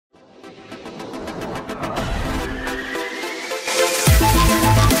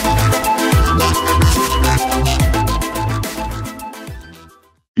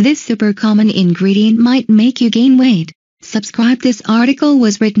This super common ingredient might make you gain weight. Subscribe. This article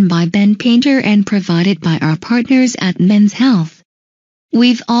was written by Ben Painter and provided by our partners at Men's Health.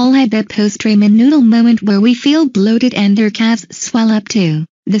 We've all had that post-ramen noodle moment where we feel bloated and our calves swell up to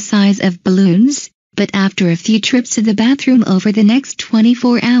the size of balloons, but after a few trips to the bathroom over the next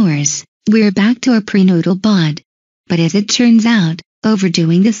 24 hours, we're back to our pre-noodle bod. But as it turns out,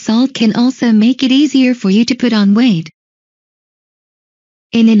 overdoing the salt can also make it easier for you to put on weight.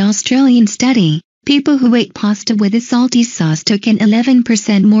 In an Australian study, people who ate pasta with a salty sauce took in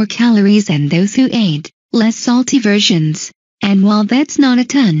 11% more calories than those who ate less salty versions. And while that's not a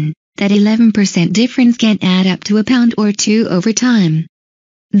ton, that 11% difference can add up to a pound or two over time.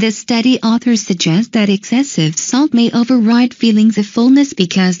 The study authors suggest that excessive salt may override feelings of fullness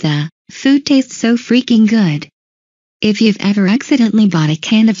because the food tastes so freaking good. If you've ever accidentally bought a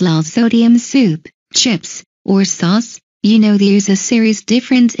can of low sodium soup, chips, or sauce, you know there's a serious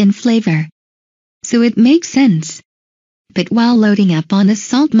difference in flavor. So it makes sense. But while loading up on the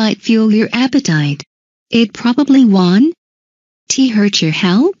salt might fuel your appetite, it probably won't hurt your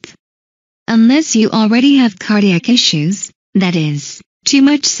health? Unless you already have cardiac issues, that is, too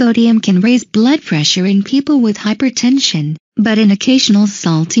much sodium can raise blood pressure in people with hypertension, but an occasional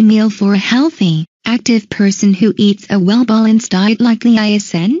salty meal for a healthy, active person who eats a well-balanced diet likely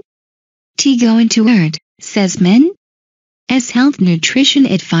isn't going to hurt, says Men's Health Nutrition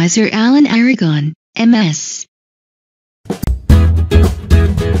Advisor Alan Aragon, MS.